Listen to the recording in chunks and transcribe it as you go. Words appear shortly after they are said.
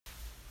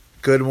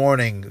good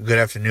morning, good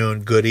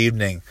afternoon, good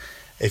evening.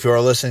 If you are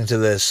listening to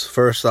this,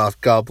 first off,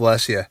 God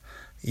bless you.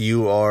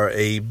 You are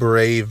a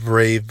brave,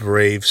 brave,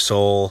 brave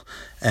soul.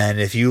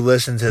 And if you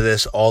listen to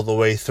this all the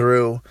way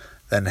through,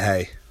 then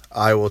hey,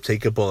 I will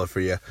take a bullet for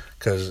you.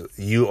 Because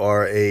you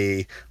are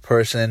a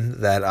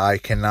person that I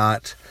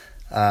cannot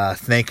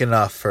thank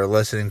enough for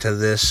listening to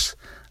this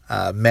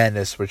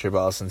madness which you're about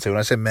to listen to. When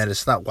I say madness,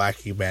 it's not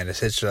wacky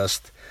madness. It's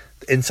just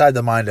inside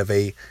the mind of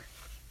a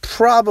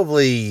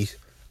probably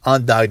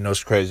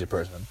undiagnosed crazy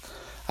person.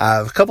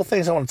 A couple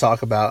things I want to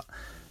talk about.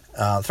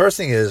 The first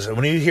thing is,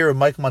 when you hear of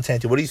Mike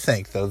Montanti, what do you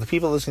think? The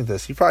people listening to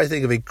this, you probably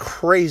think of a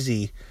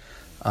crazy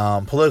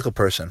political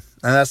person.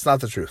 And that's not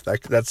the truth.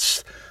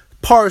 That's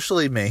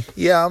partially me.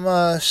 Yeah, I'm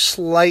a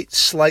slight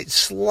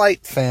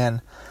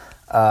fan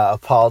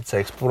of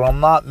politics, but I'm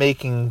not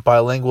making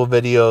bilingual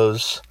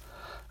videos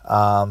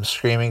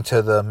screaming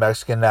to the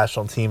Mexican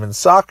national team in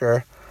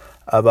soccer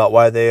about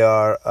why they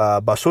are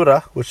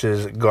basura, which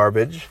is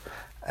garbage.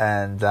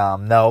 And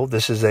no,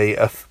 this is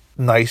a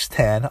nice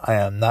tan. I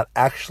am not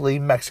actually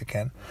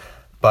Mexican.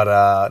 But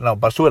no,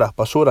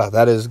 basura.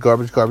 That is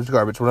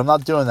garbage. When I'm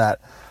not doing that,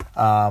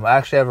 I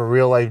actually have a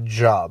real life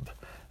job.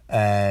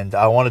 And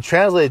I want to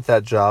translate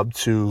that job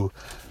to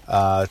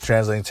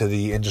translating to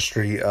the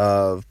industry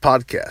of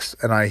podcasts.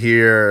 And I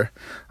hear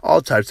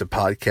all types of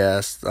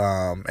podcasts,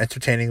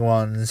 entertaining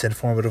ones,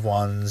 informative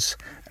ones,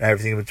 and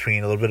everything in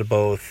between, a little bit of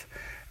both.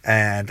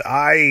 And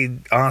I,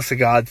 honest to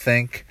God,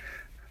 think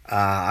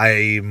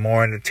I'm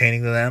more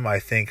entertaining than them. I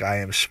think I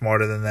am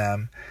smarter than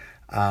them.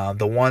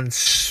 The one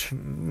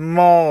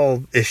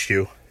small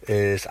issue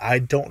is I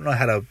don't know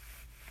how to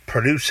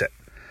produce it.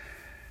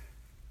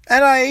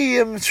 And I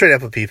am straight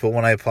up with people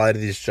when I apply to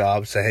these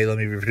jobs. Say, hey, let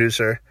me be a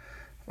producer.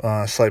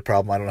 Slight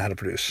problem, I don't know how to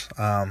produce.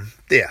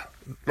 Yeah,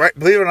 right.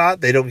 Believe it or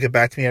not, they don't get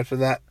back to me after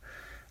that.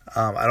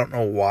 I don't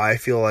know why. I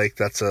feel like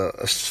that's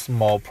a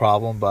small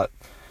problem, but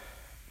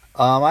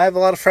I have a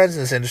lot of friends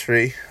in this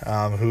industry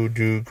who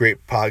do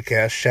great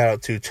podcasts. Shout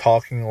out to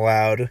Talking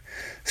Loud,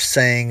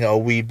 Saying a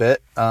Wee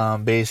Bit,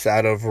 based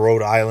out of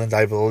Rhode Island,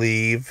 I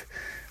believe,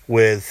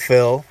 with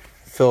Phil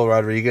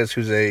Rodriguez,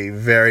 who's a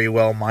very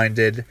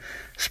well-minded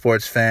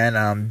sports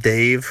fan.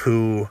 Dave,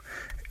 who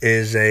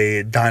is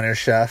a diner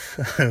chef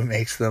who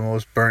makes the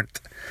most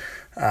burnt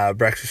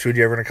breakfast food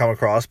you're ever going to come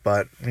across.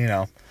 But, you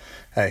know,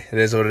 hey, it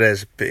is what it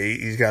is.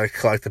 He's got to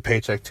collect the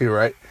paycheck too,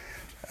 right?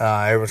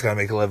 Everyone's got to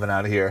make a living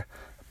out of here.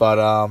 But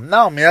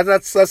no, I mean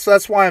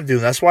that's why I'm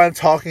doing. That's why I'm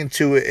talking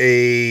to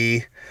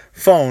a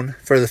phone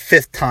for the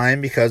 5th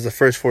time, because the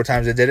first 4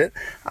 times I did it,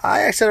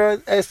 I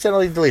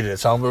accidentally deleted it.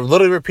 So I'm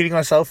literally repeating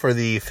myself for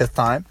the 5th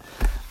time.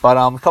 But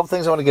a couple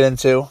things I want to get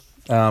into.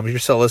 If you're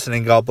still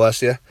listening, God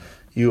bless you.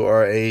 You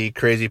are a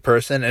crazy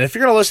person, and if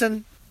you're gonna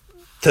listen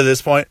to this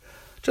point,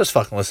 just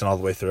fucking listen all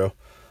the way through.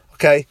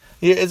 Okay,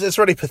 it's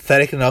already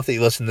pathetic enough that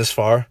you listen this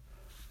far.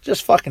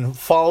 Just fucking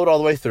follow it all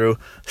the way through.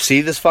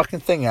 See this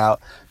fucking thing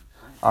out.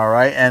 All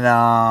right, and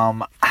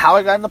how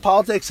I got into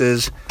politics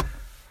is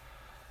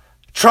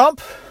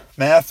Trump.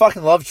 Man, I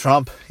fucking love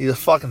Trump. He's a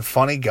fucking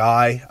funny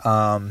guy.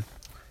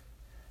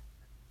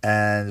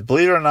 And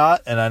believe it or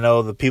not, and I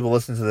know the people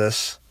listening to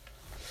this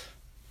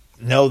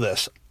know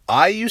this,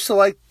 I used to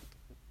like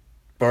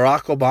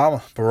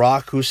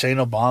Barack Hussein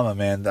Obama,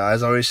 man.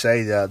 As I always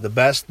say, the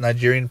best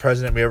Nigerian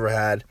president we ever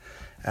had.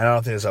 And I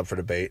don't think it's up for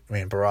debate. I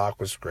mean, Barack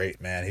was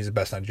great, man. He's the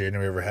best Nigerian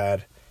we ever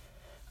had.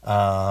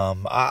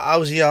 I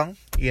was young,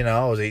 you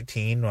know, I was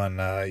 18 when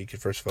you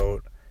could first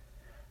vote,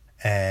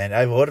 and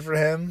I voted for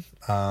him.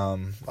 I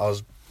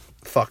was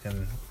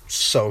fucking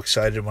so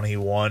excited when he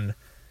won,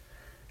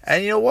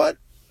 and you know what?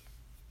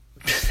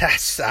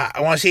 I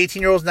want to see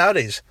 18-year-olds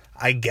nowadays.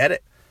 I get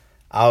it.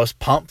 I was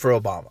pumped for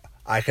Obama.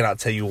 I cannot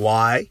tell you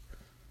why.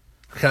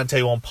 I cannot tell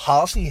you one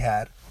policy he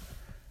had,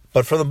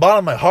 but from the bottom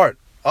of my heart,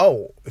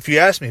 if you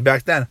asked me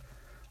back then,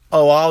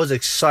 I was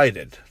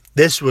excited.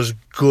 This was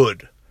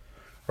good,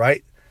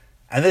 right?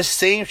 And this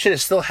same shit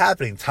is still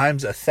happening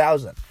times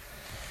 1,000.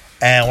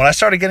 And when I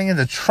started getting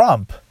into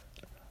Trump,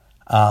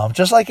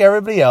 just like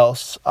everybody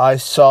else, I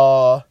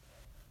saw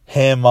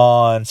him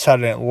on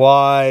Saturday Night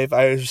Live.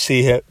 I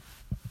see him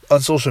on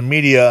social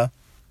media.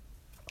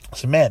 I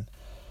said, man,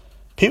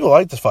 people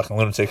like this fucking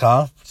lunatic,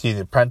 huh? See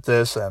The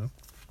Apprentice and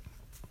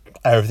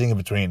everything in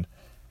between.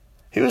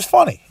 He was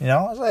funny, you know?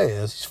 I was like, hey,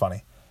 he's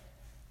funny.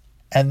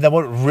 And then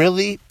what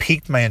really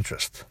piqued my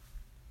interest,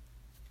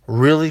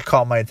 really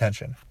caught my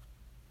attention,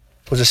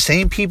 was the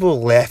same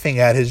people laughing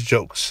at his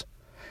jokes,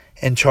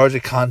 in charge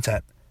of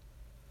content,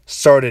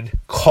 started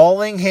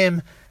calling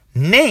him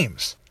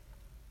names.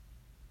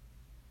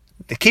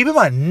 Keep in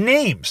mind,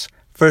 names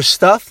for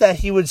stuff that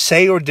he would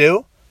say or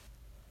do,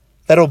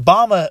 that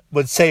Obama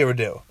would say or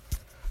do.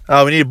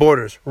 We need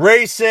borders.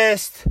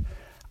 Racist.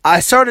 I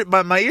started,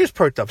 my ears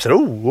perked up. Said,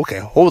 okay,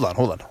 hold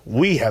on.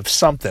 We have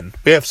something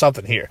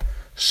here.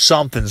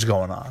 Something's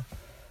going on.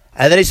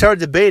 And then he started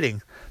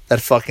debating that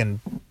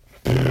fucking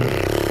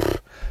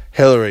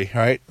Hillary,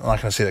 right? I'm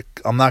not gonna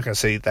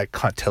say that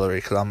cunt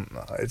Hillary, because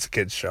it's a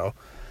kid's show.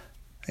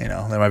 You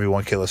know, there might be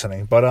one kid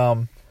listening, but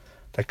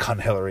that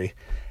cunt Hillary.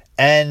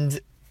 And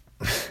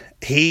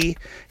he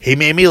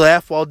made me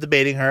laugh while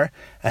debating her.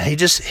 And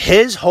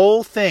his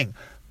whole thing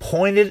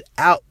pointed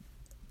out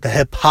the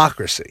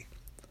hypocrisy.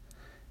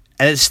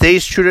 And it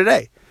stays true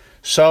today.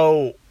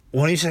 So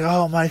when you say,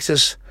 oh,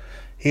 Mike's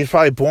he's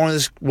probably born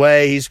this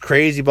way, he's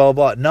crazy, blah,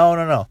 blah, blah.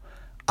 No.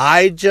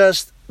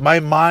 My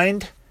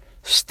mind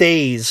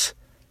stays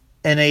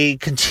in a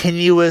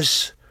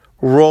continuous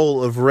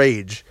roll of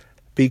rage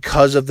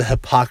because of the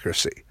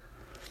hypocrisy.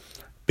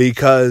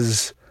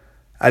 Because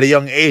at a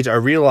young age, I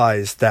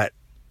realized that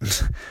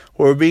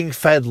we're being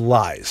fed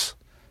lies.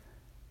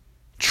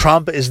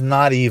 Trump is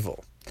not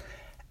evil.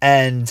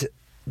 And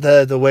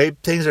the way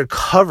things are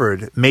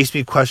covered makes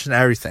me question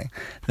everything.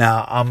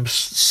 Now,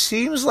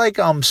 seems like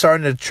I'm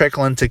starting to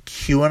trickle into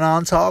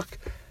QAnon talk,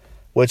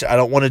 which I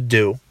don't want to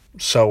do.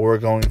 So we're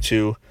going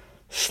to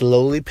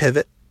slowly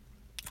pivot.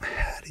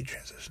 How do you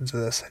transition to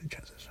this?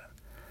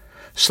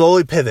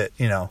 Slowly pivot,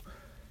 Who had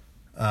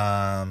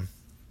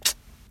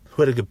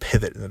a good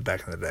pivot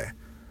back in the day?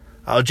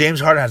 Oh, James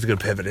Harden has a good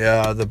pivot.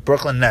 The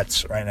Brooklyn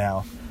Nets right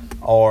now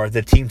are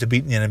the team to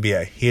beat in the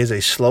NBA. He is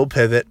a slow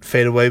pivot,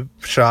 fadeaway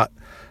shot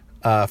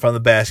from the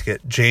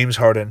basket. James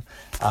Harden.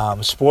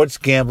 Sports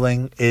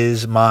gambling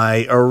is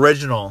my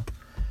original,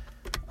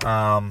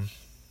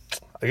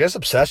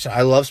 obsession.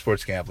 I love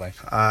sports gambling.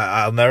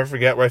 I'll never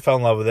forget where I fell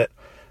in love with it.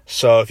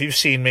 So if you've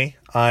seen me,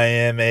 I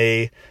am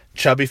a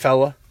chubby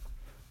fella,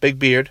 big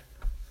beard,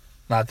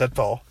 not that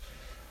tall.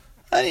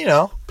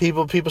 And,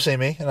 people see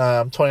me, and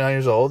I'm 29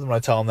 years old, and when I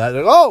tell them that,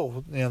 they're like,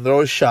 oh, they're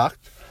always shocked.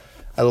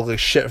 I look like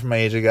shit for my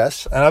age, I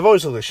guess. And I've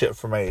always looked like shit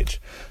for my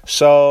age.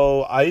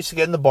 So I used to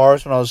get in the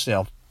bars when I was,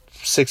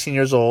 16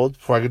 years old,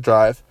 before I could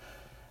drive.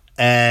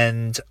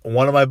 And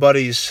one of my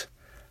buddies'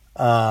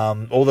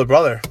 older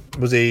brother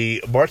was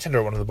a bartender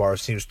at one of the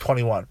bars. He was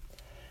 21.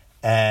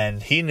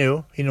 And he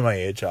knew my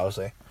age,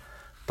 obviously.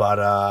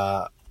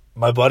 But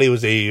my buddy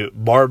was he was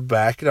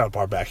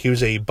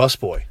a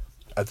busboy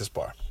at this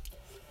bar.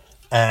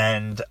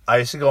 And I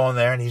used to go in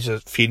there, and he's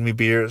just feeding me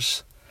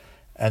beers.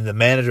 And the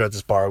manager at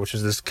this bar, which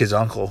was this kid's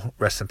uncle,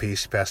 rest in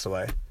peace, he passed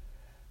away.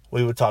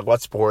 We would talk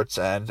about sports.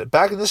 And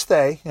back in this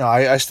day,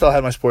 I still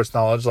had my sports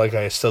knowledge like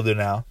I still do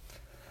now.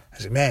 I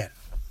was like, man,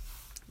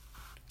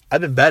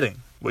 I've been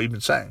betting what you've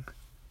been saying.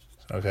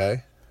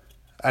 Okay.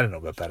 I didn't know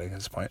about betting at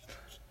this point.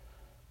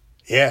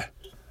 Yeah.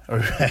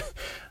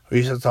 We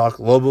used to talk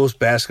Lobos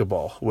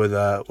basketball with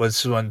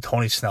this is when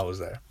Tony Snell was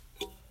there.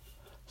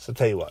 So I'll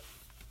tell you what.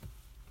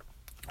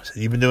 I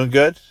said, you been doing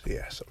good?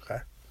 Yes,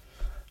 okay.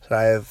 So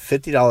I have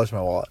 $50 in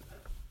my wallet.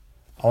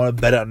 I want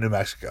to bet out New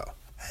Mexico.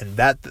 And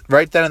that,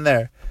 right then and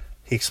there,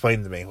 he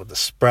explained to me what the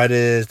spread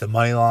is, the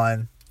money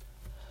line.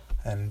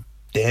 And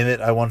damn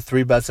it, I won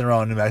 3 bets in a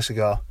row in New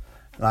Mexico.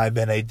 And I've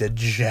been a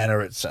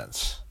degenerate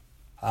since.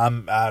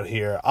 I'm out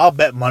here. I'll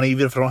bet money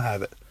even if I don't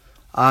have it.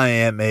 I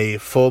am a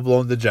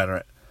full-blown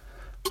degenerate.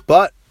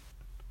 But,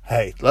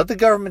 hey, let the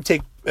government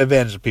take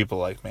advantage of people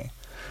like me.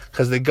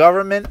 Because the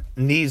government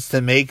needs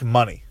to make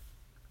money.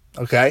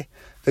 Okay?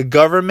 The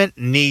government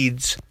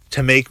needs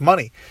to make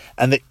money.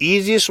 And the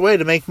easiest way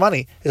to make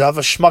money is off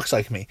of schmucks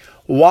like me.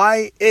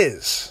 Why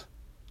is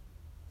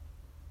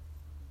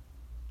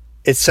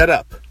it set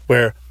up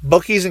where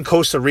bookies in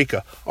Costa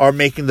Rica are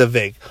making the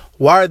VIG?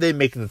 Why are they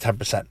making the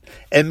 10%?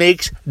 It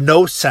makes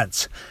no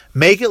sense.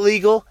 Make it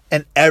legal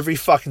in every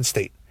fucking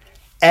state.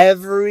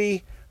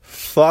 Every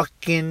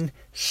fucking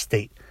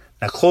state.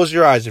 Now close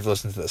your eyes if you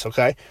listen to this,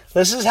 okay?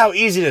 This is how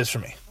easy it is for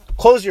me.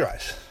 Close your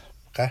eyes,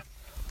 okay?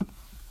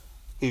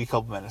 Give you a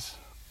couple minutes.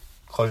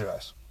 Close your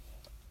eyes.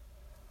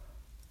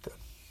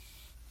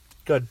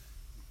 Good.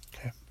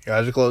 Okay. Your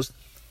eyes are closed.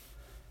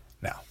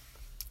 Now,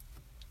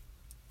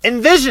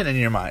 envision in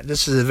your mind.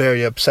 This is a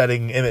very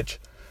upsetting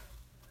image.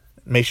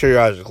 Make sure your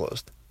eyes are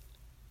closed.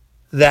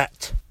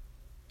 That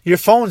your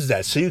phone's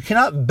dead, so you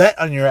cannot bet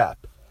on your app.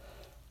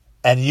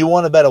 And you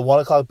want to bet a 1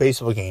 o'clock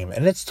baseball game,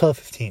 and it's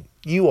 12:15.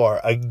 You are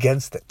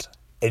against it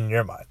in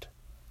your mind.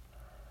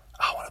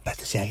 I want to bet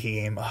this Yankee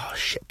game. Oh,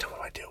 shit.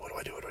 What do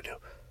I do?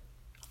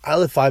 I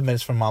live 5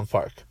 minutes from Monmouth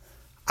Park.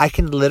 I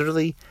can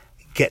literally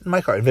get in my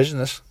car. Envision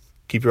this.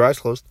 Keep your eyes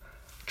closed.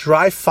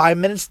 Drive 5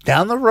 minutes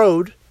down the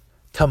road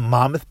to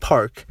Monmouth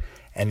Park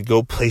and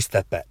go place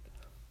that bet.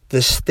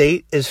 The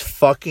state is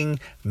fucking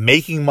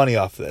making money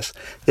off of this.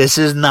 This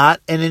is not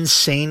an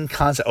insane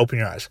concept. Open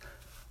your eyes.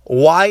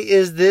 Why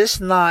is this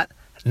not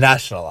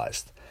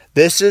nationalized?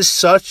 This is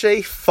such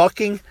a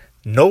fucking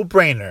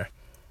no-brainer,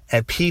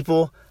 and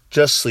people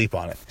just sleep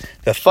on it.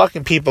 The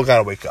fucking people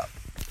gotta wake up.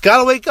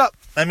 Gotta wake up.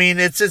 I mean,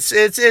 it's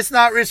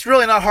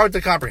really not hard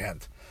to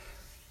comprehend.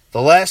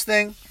 The last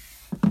thing,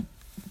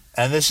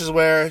 and this is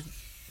where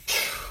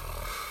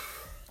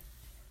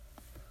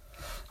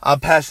I'm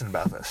passionate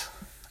about this.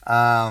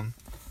 I'm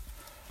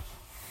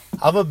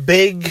a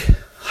big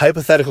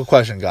hypothetical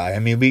question guy. I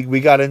mean, we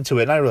got into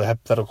it, not really a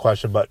hypothetical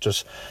question, but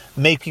just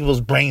make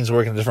people's brains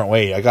work in a different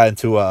way. I got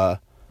into,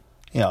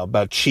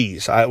 about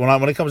cheese.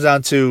 When it comes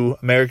down to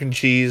American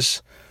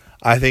cheese,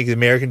 I think the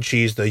American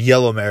cheese, the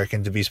yellow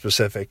American to be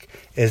specific,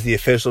 is the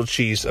official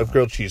cheese of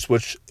grilled cheese,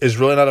 which is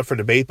really not up for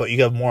debate, but you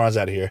got morons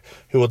out here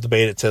who will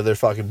debate it till they're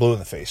fucking blue in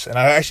the face. And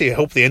I actually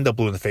hope they end up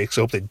blue in the face, because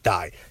I hope they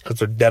die, because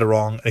they're dead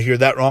wrong. And if you're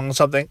that wrong on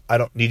something, I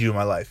don't need you in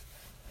my life.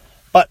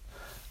 But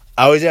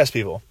I always ask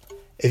people,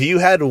 if you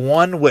had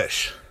one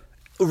wish,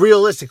 a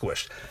realistic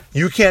wish,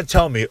 you can't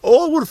tell me,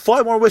 oh, I want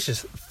 5 more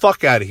wishes.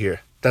 Fuck out of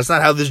here. That's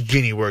not how this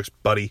genie works,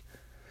 buddy.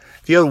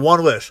 If you had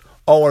one wish,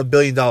 oh, I want $1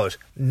 billion.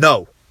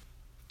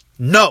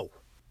 No.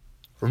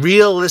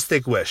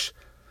 Realistic wish.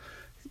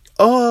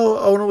 Oh,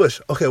 I want a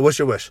wish. Okay, what's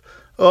your wish?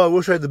 Oh, I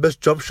wish I had the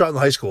best jump shot in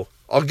high school.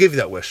 I'll give you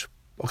that wish.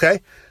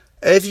 Okay?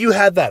 If you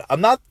had that,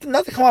 I'm not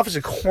to come off as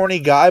a corny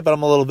guy, but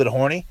I'm a little bit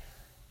horny.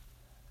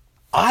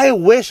 I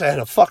wish I had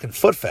a fucking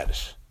foot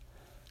fetish.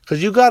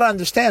 Because you got to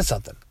understand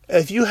something.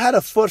 If you had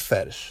a foot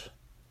fetish,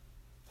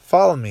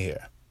 follow me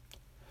here.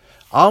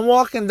 I'm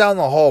walking down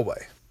the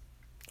hallway,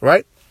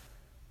 right?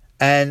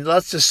 And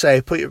let's just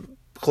say,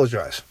 close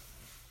your eyes.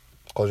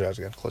 Close your eyes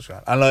again. Close your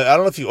eyes. I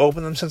don't know if you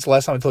opened them since the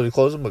last time I told you to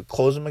close them, but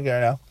close them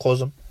again now. Close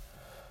them.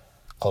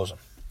 Close them.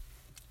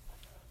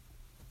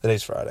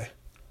 Today's Friday.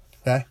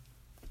 Okay?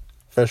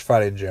 First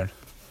Friday in June.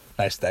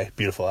 Nice day.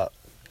 Beautiful out.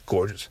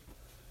 Gorgeous.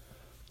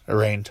 It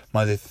rained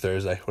Monday through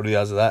Thursday. What are the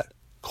odds of that?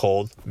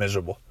 Cold.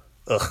 Miserable.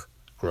 Ugh.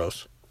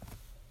 Gross.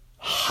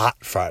 Hot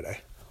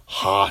Friday.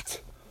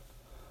 Hot.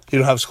 You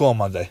don't have school on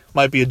Monday.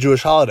 Might be a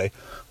Jewish holiday.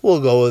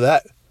 We'll go with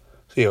that.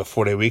 So you have a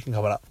 4-day weekend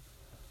coming up.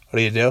 What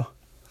do?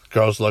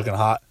 Girls looking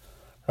hot,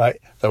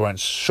 right? They're wearing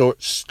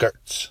short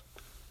skirts.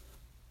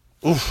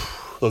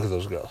 Oof, look at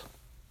those girls.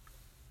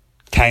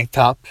 Tank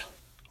tops.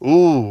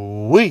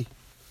 Ooh, wee.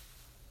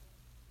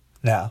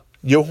 Now,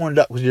 you're horned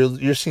up because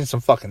you're seeing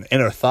some fucking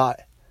inner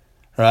thigh,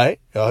 right?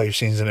 Oh, you're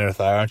seeing some inner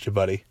thigh, aren't you,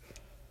 buddy?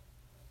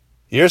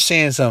 You're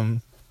seeing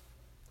some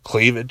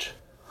cleavage.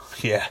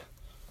 Yeah.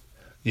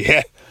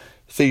 You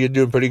think you're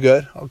doing pretty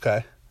good?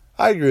 Okay.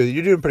 I agree with you.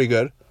 You're doing pretty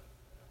good.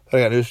 But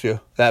I got news for you.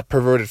 That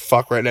perverted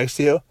fuck right next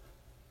to you,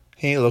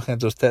 he ain't looking at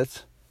those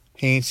tits.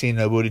 He ain't seen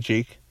no booty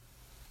cheek.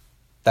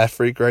 That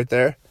freak right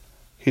there,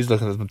 he's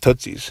looking at them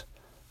tootsies.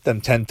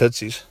 Them 10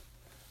 tootsies.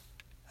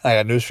 I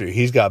got news for you.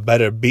 He's got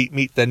better beat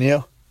meat than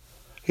you.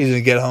 He's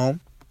going to get home.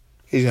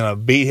 He's going to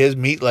beat his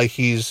meat like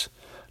he's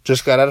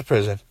just got out of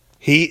prison.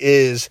 He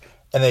is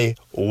in a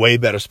way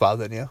better spot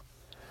than you.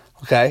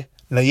 Okay?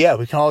 Now, yeah,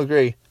 we can all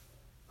agree.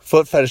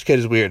 Foot fetish kid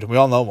is weird. We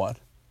all know one.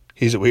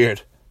 He's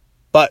weird.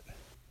 But,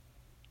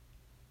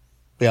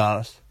 be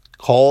honest.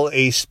 Call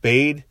a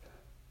spade.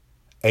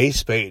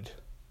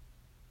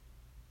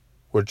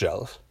 We're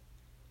jealous.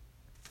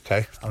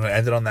 Okay? I'm going to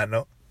end it on that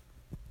note.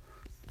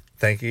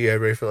 Thank you,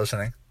 everybody, for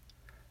listening.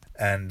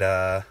 And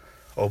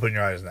open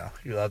your eyes now.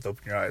 You're allowed to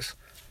open your eyes.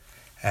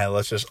 And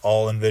let's just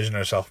all envision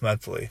ourselves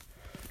mentally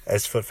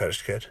as Foot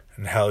Fetish Kid.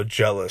 And how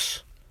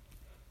jealous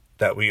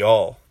that we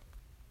all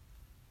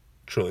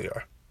truly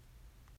are.